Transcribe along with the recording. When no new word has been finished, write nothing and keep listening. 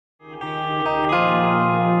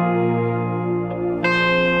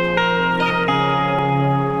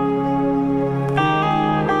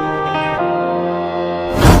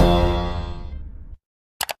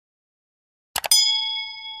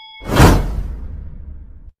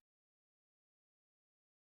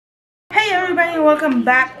everybody, and welcome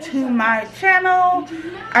back to my channel.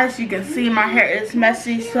 As you can see, my hair is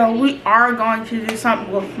messy, so we are going to do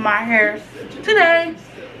something with my hair today.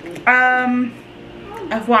 FYI,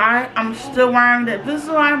 I'm still wearing the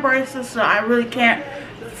Invisalign braces, so I really can't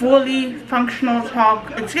fully functional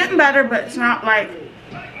talk. It's getting better, but it's not like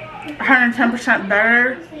 110%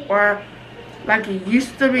 better or like it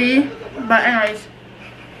used to be. But anyways,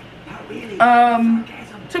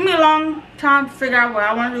 took me a long time to figure out what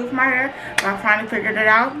I want to do with my hair, but I finally figured it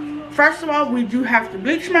out. First of all, we do have to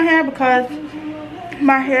bleach my hair because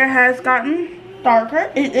my hair has gotten darker.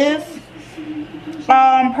 It is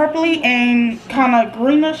purpley and kind of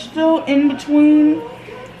greenish still in between,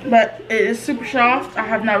 but it is super soft. I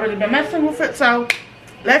have not really been messing with it, so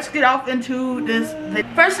let's get off into this video.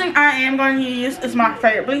 First thing I am going to use is my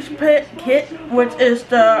favorite bleach kit, which is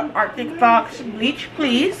the ArcticFox Bleach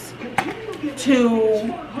Please,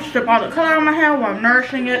 to strip all the color on my hair while I'm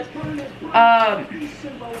nourishing it. Yeah,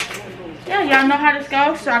 y'all know how this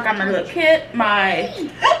goes. So I got my little kit, my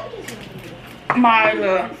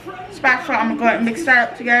little spatula. I'm gonna go ahead and mix that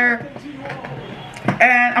up together,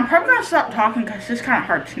 and I'm probably gonna stop talking because this kind of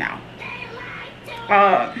hurts now.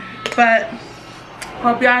 But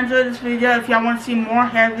hope y'all enjoyed this video. If y'all want to see more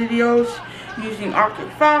hair videos using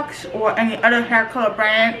ArcticFox or any other hair color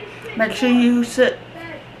brand, make sure you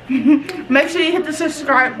make sure you hit the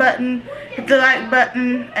subscribe button, hit the like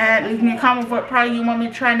button, and leave me a comment what product you want me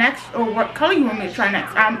to try next or what color you want me to try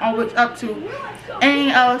next. I'm always up to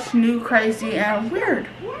anything else new, crazy, and weird.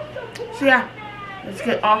 So yeah, let's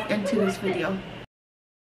get off into this video.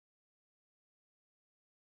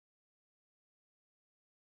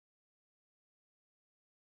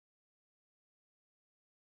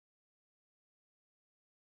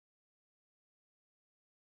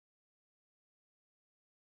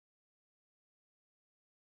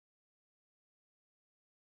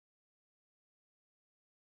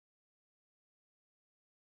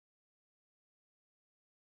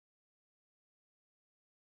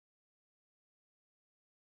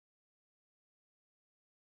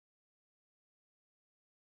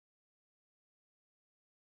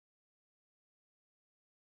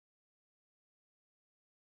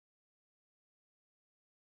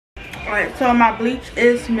 Alright, so my bleach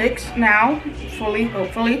is mixed now, fully,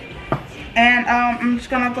 hopefully. And I'm just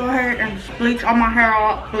gonna go ahead and just bleach all my hair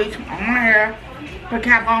off, bleach all my hair. Put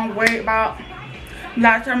cap on, wait about,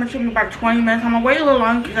 last time it took me about 20 minutes. I'm gonna wait a little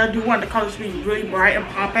longer because I do want the colors to be really bright and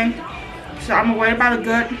popping. So I'm gonna wait about a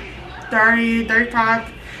good 30, 35.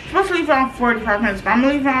 I'm supposed to leave it on 45 minutes, but I'm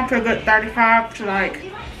gonna leave it on for a good 35 to like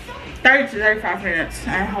 30 to 35 minutes.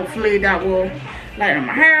 And hopefully that will lighten up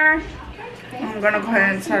my hair. I'm gonna go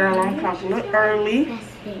ahead and set our alarm clock a little early,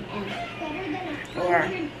 or go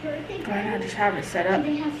ahead and just have it set up.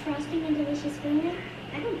 Do they have frosting and delicious flavor?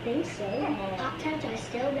 I don't think so. Pop-Tarts are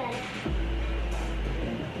still better.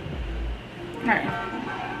 Alright.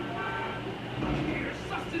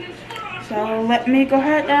 So let me go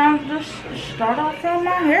ahead and just start off on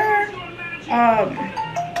my hair.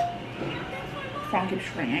 Phone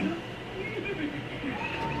keeps ringing.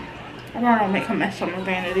 I don't want to make a mess on my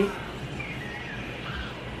vanity.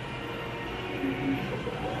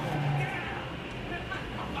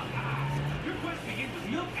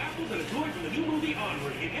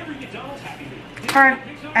 Alright,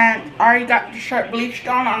 and I already got the shirt bleached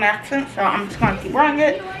on accident, so I'm just going to keep wearing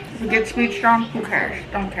it. If it gets bleached on, who cares?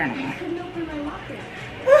 Don't care no more.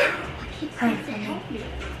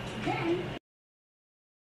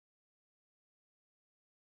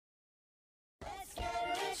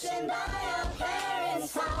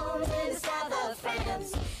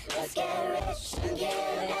 Let's get rich and give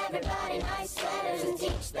everybody nice sweaters and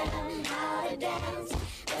teach them how to dance.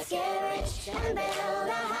 Let's get rich and build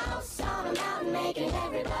a house on a mountain, making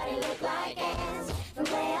everybody look like ants. From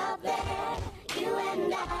way up there, you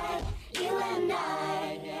and I, you and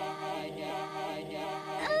I.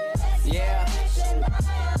 Yeah.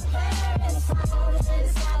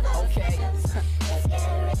 Okay. Let's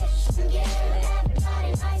get rich and give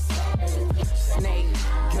everybody nice sweaters and teach them. Snake,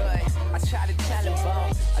 good. I try to tell him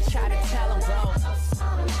both. I try to tell him both.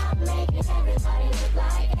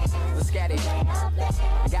 Let's get it. I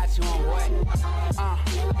got you on what?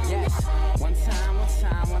 Yes. One time.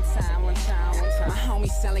 My homie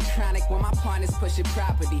selling chronic when my partner's pushing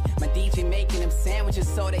property. My DJ making him sandwiches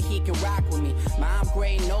so that he can rock with me. Mom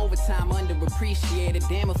grading overtime, underappreciated.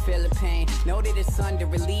 Damn, I feel the pain. Know that it's under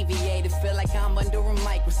alleviated. Feel like I'm under a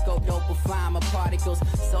microscope. Dopify my particles.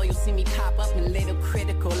 So you'll see me pop up in little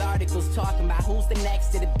critical articles talking about who's the next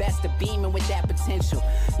to the best of beaming with that potential.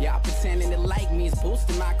 Y'all pretending to like me is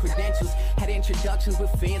boosting my credentials. Had introductions with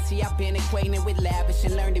fancy, I've been acquainted with lavish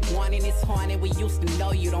and learned that wanting is haunted. We used to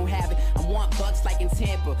know you don't have it. I want bucks like in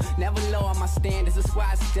Tampa, never lower my standards. That's why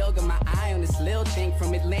I still got my eye on this little thing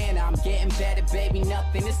from Atlanta. I'm getting better, baby,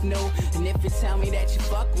 nothing is new. And if you tell me that you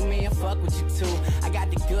fuck with me, I fuck with you too. I got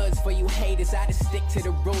the goods for you haters, I just stick to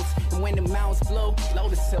the roots. And when the mountains blow, blow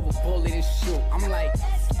the silver bullet and shoot. I'm like,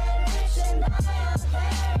 let's get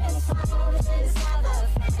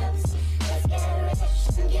rich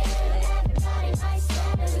and give everybody nice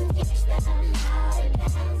sweaters and teach them how to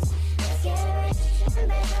dance. Let's get rich and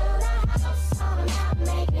build a house on a mountain,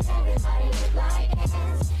 making everybody look like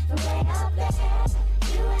ants. From way up there,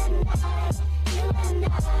 you and I, you and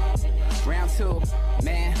I. round two,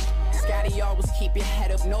 man. Scotty always keep your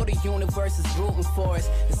head up, know the universe is rooting for us.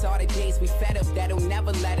 It's all the days we fed up that'll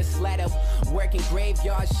never let us let up. Working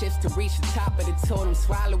graveyard shifts to reach the top of the totem.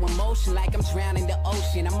 Swallow emotion like I'm drowning the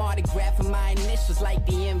ocean. I'm autographing my initials like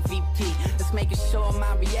the MVP. Let's make sure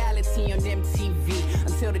my reality on MTV.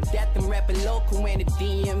 Until the death I'm repping local in the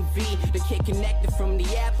DMV. The kid connected from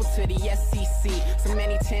the Apple to the SEC. So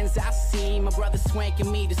many tens I see, my brother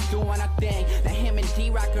swanking me, just doing our thing. Now him and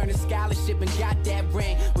D-Rock earned a scholarship and got that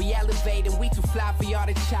ring. We elevated, we too fly for y'all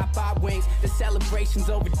to chop our wings. The celebration's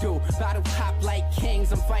overdue, bottle pop like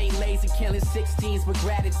kings. I'm fighting lazy, killing 16s with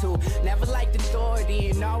gratitude. Never liked authority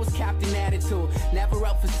and always capped an attitude. Never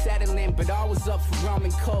up for settling, but always up for rum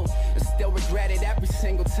and coke. And still regret it every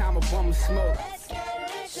single time a bum smoke. Let's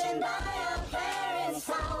get rich and buy our parents'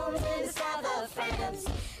 homes in the south of France.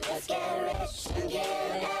 Let's get rich and give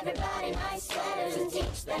everybody nice sweaters and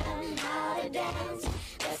teach them how to dance.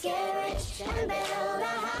 Let's get rich and build a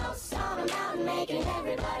house on a mountain, making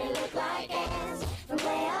everybody look like ants. From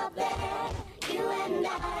way up there, you and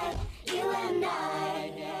I, you and I.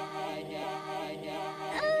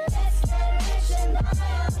 Let's get rich and buy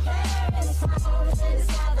our parents' homes in the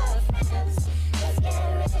south of France. Let's get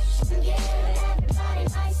rich and give everybody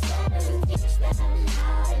nice sweaters and teach them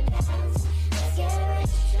how to dance. Let's get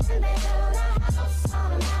rich and build a house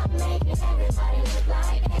on a mountain, making everybody look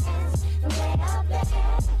like ants. From way up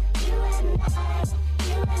there, you and I, you and I.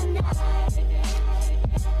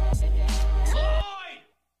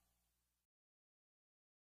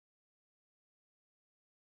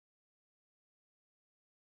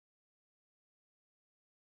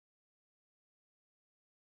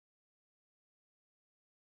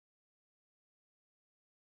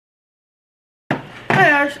 Hey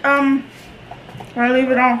guys, I leave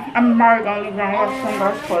it on. I'm probably gonna leave it on. Watch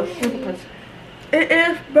sunglasses close too because it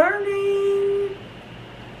is burning.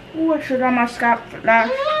 Ooh, I should on my scalp for that.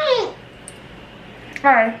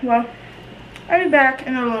 Alright, well, I'll be back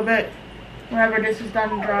in a little bit whenever this is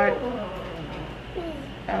done and dried.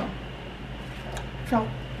 Oh. So,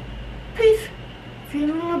 peace. See you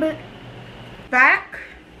in a little bit. Back.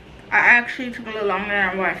 I actually took a little longer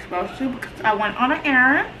than what I was supposed to because I went on an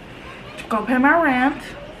errand to go pay my rent.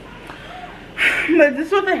 But this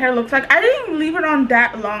is what the hair looks like. I didn't even leave it on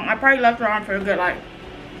that long. I probably left it on for a good, like,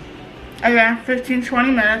 again,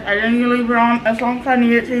 15-20 minutes. I didn't even leave it on as long as I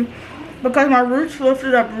needed to because my roots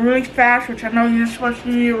lifted up really fast, which I know you're supposed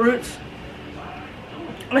to do your roots.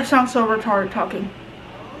 I sound so retarded talking.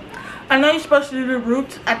 I know you're supposed to do the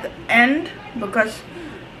roots at the end because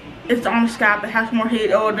it's on the scalp. It has more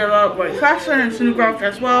heat. It will develop way faster and it's new growth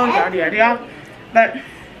as well. Yada yada yada. But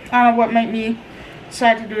I don't know what made me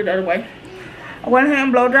decide to do it the other way. I went ahead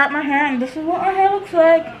and blow dried my hair, and this is what my hair looks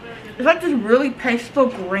like. It's like this really pastel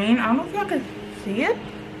green. I don't know if y'all can see it.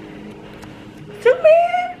 Too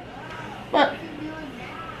bad. But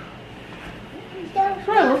that's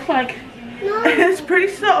what it looks like. It's pretty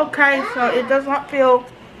still okay, so it does not feel.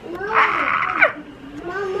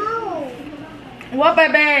 What,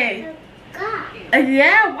 baby? God.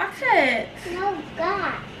 Yeah, watch it. No,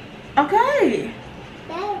 God. Okay.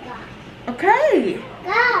 God. Okay.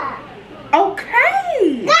 God.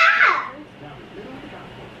 Okay. God.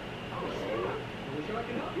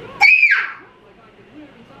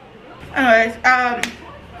 Anyways, I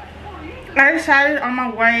decided on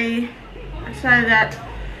my way, that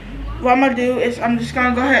what I'm going to do is I'm just going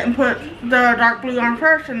to go ahead and put the dark blue on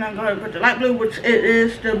first and then go ahead and put the light blue, which it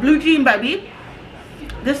is the Bleaching, baby.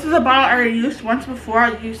 This is a bottle I already used once before.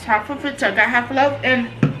 I used half of it, so I got half left, and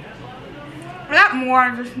I got more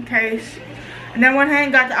just in case. And then went ahead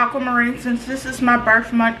and got the Aquamarine. Since this is my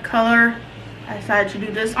birth month color, I decided to do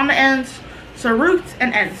this on the ends, so roots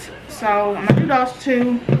and ends. So I'm going to do those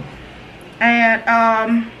two.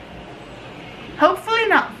 And hopefully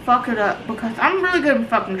not fuck it up because I'm really good at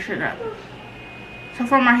fucking shit up. So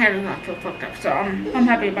far my hair does not feel fucked up, so I'm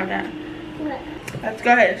happy about that. Let's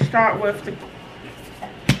go ahead and start with the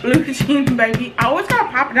Bleaching, baby. I always gotta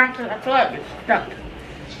pop it down because I feel like it's stuck.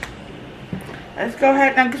 Let's go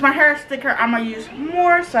ahead and, because my hair is thicker, I'm gonna use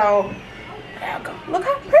more. So there we go. Look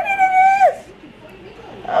how pretty it is.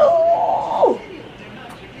 Oh,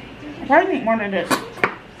 I probably need more of this.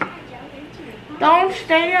 Don't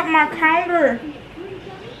stay at my counter.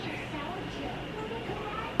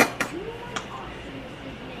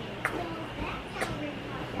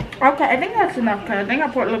 Okay, I think that's enough because I think I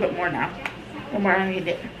put a little bit more now than where I need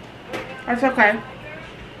it. That's okay.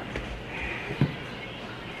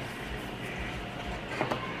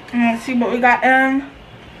 And let's see what we got in.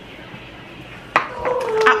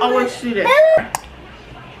 I always do this.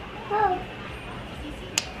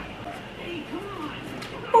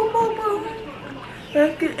 Boom, boom, boom.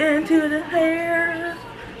 Let's get into the hair.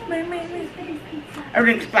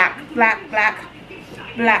 Everything's black, black, black,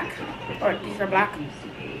 black. Or these are black.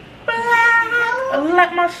 Black. I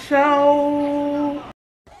like my show.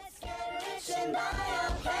 Let's get rich and buy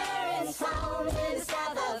our parents' home in the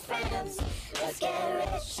south of France. Let's get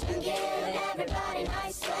rich and give everybody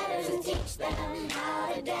nice sweaters and teach them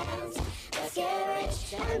how to dance. Let's get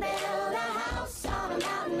rich and build a house on a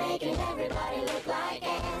mountain, making everybody look like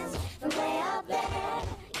ants. From way up there,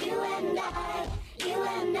 you and I, you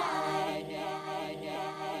and I.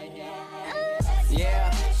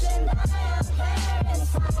 Yeah.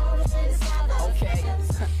 Okay.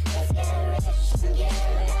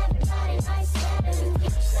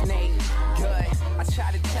 Snake, good. I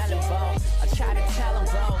try to tell him both. I try to tell him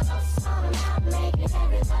both.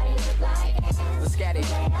 Let's get it.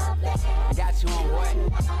 I got you on what?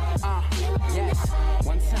 Yes.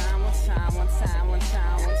 One time.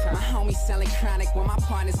 My homie selling chronic when my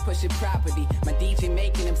partner's pushing property. My DJ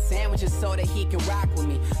making him sandwiches so that he can rock with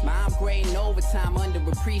me. Mom grading overtime,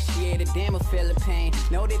 underappreciated. Damn, I feel the pain.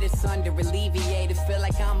 Know that it's under alleviated. Feel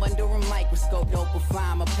like I'm under a microscope. Don't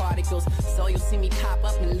find my particles. So you'll see me pop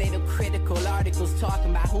up in little critical articles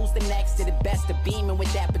talking about who's the next to the best of beaming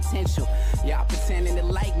with that potential. Y'all pretending to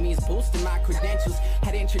like me is boosting my credentials.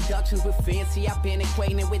 Had introductions with fancy. I've been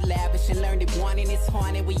acquainted with lavish and learned that wanting is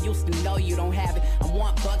haunted. We used to know you don't have it. I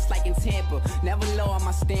want bucks like in Tampa. Never lower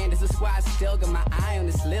my standards. That's why I still got my eye on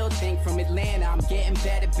this little thing from Atlanta. I'm getting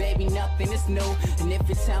better, baby. Nothing is new. And if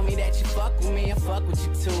you tell me that you fuck with me, I fuck with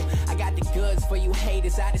you too. I got the goods for you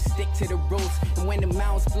haters. I just stick to the roots. And when the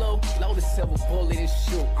mountains blow, load a silver bullet and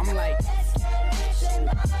shoot. I'm like,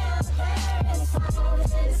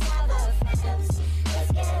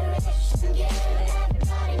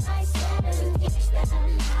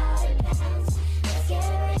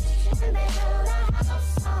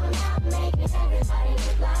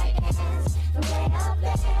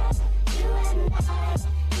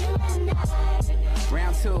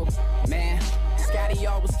 round two, man. Scotty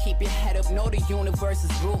always keep your head up. Know the universe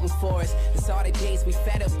is rooting for us. It's all the days we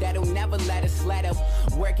fed up that'll never let us let up.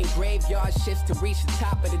 Working graveyard shifts to reach the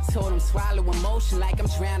top of the totem. Swallow emotion like I'm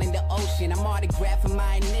drowning the ocean. I'm autographing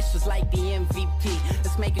my initials like the MVP.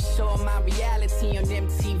 Let's make a show of my reality on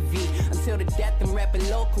MTV. Until the death I'm repping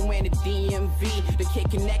local in the DMV. The kid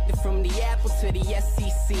connected from the Apple to the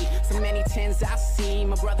SEC. So many tens I see.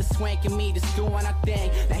 My brother swanking me, just doing our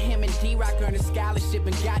thing. Now him and D-Rock earned a scholarship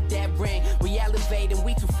and got that ring. We elevated,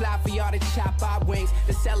 we too fly for y'all to chop our wings.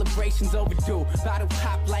 The celebration's overdue. Bottle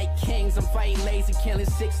pop like kings. I'm fighting lazy, killing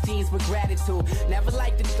 16s with gratitude. Never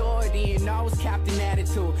liked authority and always capped an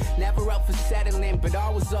attitude. Never up for settling, but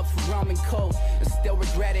always up for rum and coke. And still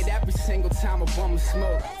regret it every single time I bum a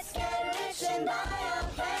smoke. Let's get rich and buy our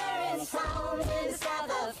parents' homes in the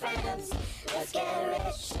south of France. Let's get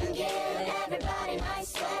rich and give everybody nice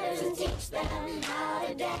sweaters and teach them how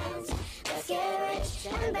to dance. Let's get rich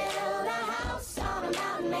and build a house on a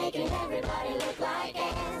mountain, making everybody look like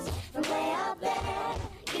ants. From way up there,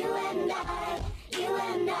 you and I, you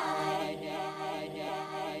and I.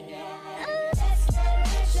 Let's get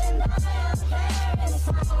rich and buy our parents'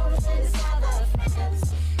 homes in the south of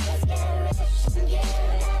France. Let's get rich and give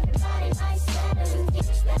everybody nice sweaters and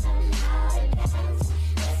teach them how to dance.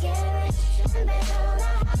 Let's get rich and build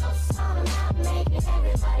a house on a mountain, making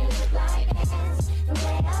everybody look like ants. From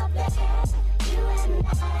way up there, you and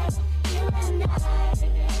I, you and I.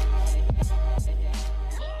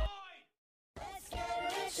 Let's get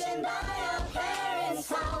rich and buy our parents'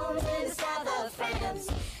 homes in the south of France.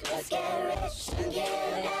 Let's get rich and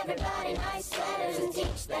give everybody nice sweaters and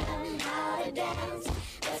teach them how to dance.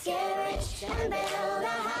 Let's get rich and build a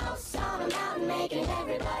house on a mountain, making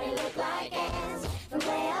everybody look like ants. From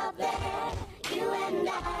way up there, you and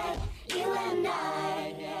I, you and I.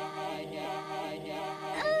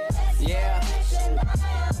 yeah.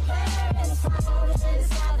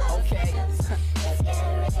 Okay. Let's get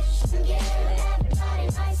rich and give everybody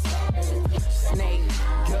nice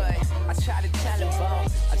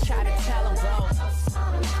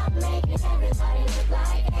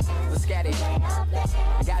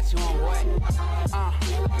I got you on what?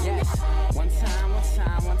 Yes. One time.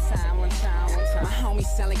 My homie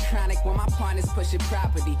selling chronic while my partner's pushing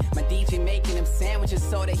property. My DJ making them sandwiches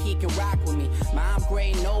so that he can rock with me. Mom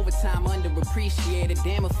grading overtime, underappreciated.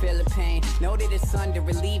 Damn, I feel the pain. Know that it's under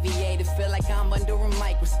alleviated. Feel like I'm under a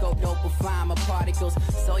microscope. Dopify my particles.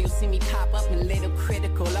 So you'll see me pop up in little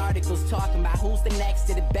critical articles talking about who's the next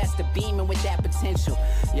to the best of beaming with that potential.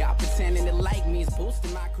 Y'all pretending to like me is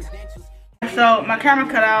boosting my credentials. So my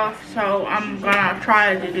camera cut off, so I'm gonna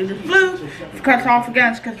try to do this blue. If it cuts off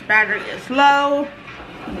again, it's because the battery is low.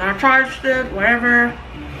 I'm gonna charge it, whatever.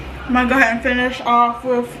 I'm gonna go ahead and finish off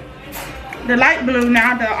with the light blue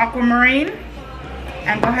now, the Aquamarine.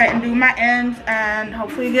 And go ahead and do my ends and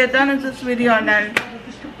hopefully get done in this video. And then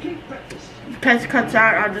in case it cuts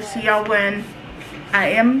out, I'll just see y'all when I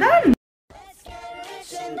am done.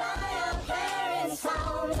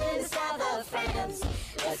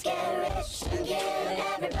 Let's get rich and give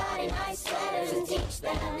everybody nice sweaters and teach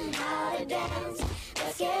them how to dance.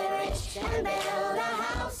 Let's get rich and build a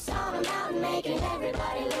house on a mountain, making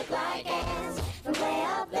everybody look like ants. From way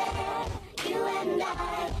up there, you and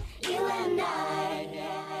I, you and I.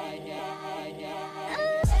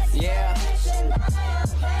 Yeah.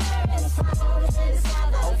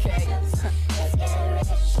 Okay. Let's get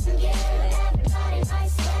rich and give everybody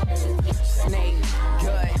nice sweaters and teach them. Snake,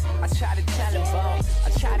 good. I try to tell him both.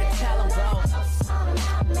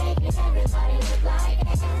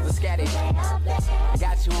 Let's get it. I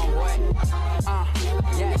got you on what?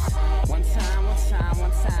 Yes. One time.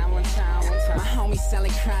 My homie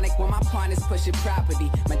selling chronic while my partner's pushing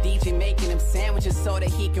property. My DJ making them sandwiches so that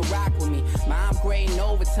he can rock with me. Mom grading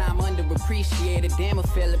overtime, underappreciated. Damn, I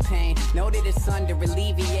feel the pain. Know that it's under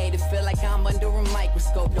alleviated. Feel like I'm under a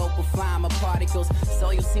microscope. Dopify my particles. So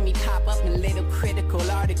you'll see me pop up in little critical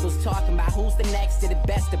articles talking about who's the next to the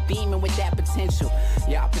best of beaming with that potential.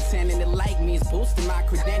 Y'all pretending to like me is boosting my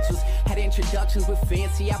credentials. Had introductions with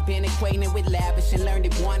fancy, I've been acquainted with lavish and learned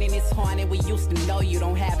that wanting is haunted. We used to know you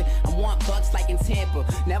don't have it. I want bucks like in Tampa,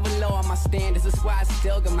 never lower my standards. That's why I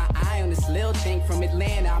still got my eye on this little thing from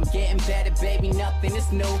Atlanta. I'm getting better, baby, nothing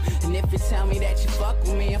is new. And if you tell me that you fuck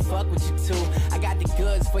with me, I fuck with you too. I got the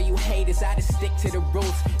goods for you haters, I just stick to the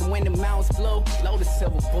roots. And when the mountains blow, load a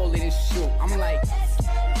silver bullet and shoot. I'm like,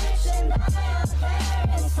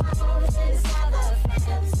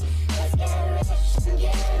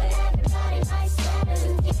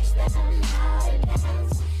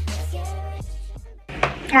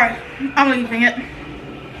 alright, I'm leaving it.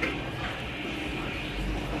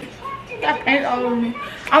 Got paint all over me.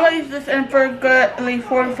 I'm gonna use this in for a good at least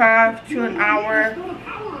 45 to an hour.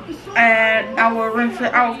 And I will rinse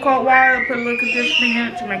it out with cold water, put a little conditioning in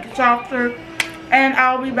it to make it softer. And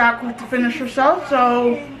I'll be back with the finished result.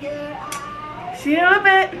 So, see you in a little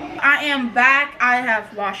bit. I am back. I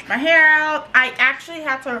have washed my hair out. I actually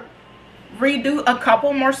had to redo a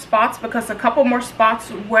couple more spots because a couple more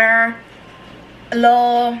spots were a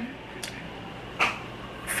little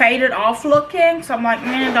faded off looking. So I'm like,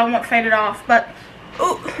 man, I don't want faded off. But,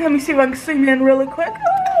 ooh, let me see if I can zoom in really quick.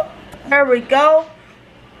 Ooh, there we go.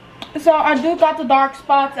 So I do got the dark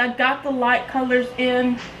spots. I got the light colors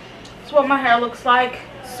in. That's what my hair looks like.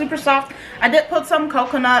 Super soft. I did put some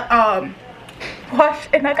coconut wash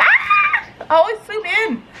in. I always zoom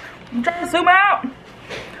in. I'm trying to zoom out.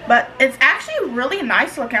 But it's actually really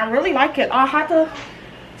nice looking. I really like it. I'll have to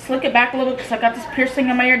slick it back a little because I got this piercing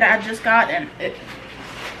in my ear that I just got. And I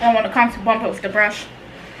don't want to constantly bump it with the brush.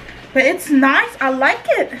 But it's nice. I like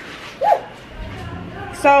it.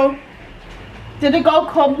 Woo. So, did it go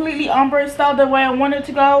completely ombre style the way I wanted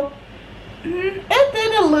to go? It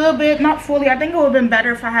did a little bit, not fully. I think it would have been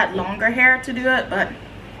better if I had longer hair to do it, but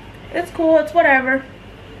it's cool. It's whatever.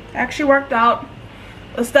 It actually worked out.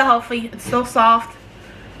 It's still healthy. It's still soft.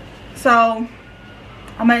 So,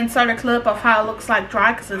 I'm going to insert a clip of how it looks like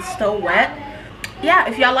dry because it's still wet. Yeah,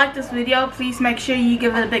 if y'all like this video, please make sure you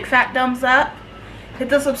give it a big fat thumbs up. Hit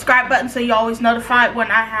the subscribe button so you're always notified when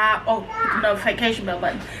I have, hit the notification bell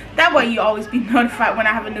button. That way you always be notified when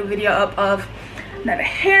I have a new video up of another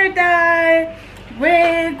hair dye,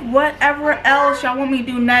 wig, whatever else y'all want me to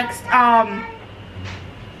do next.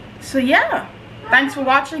 So yeah, thanks for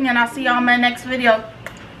watching and I'll see y'all in my next video.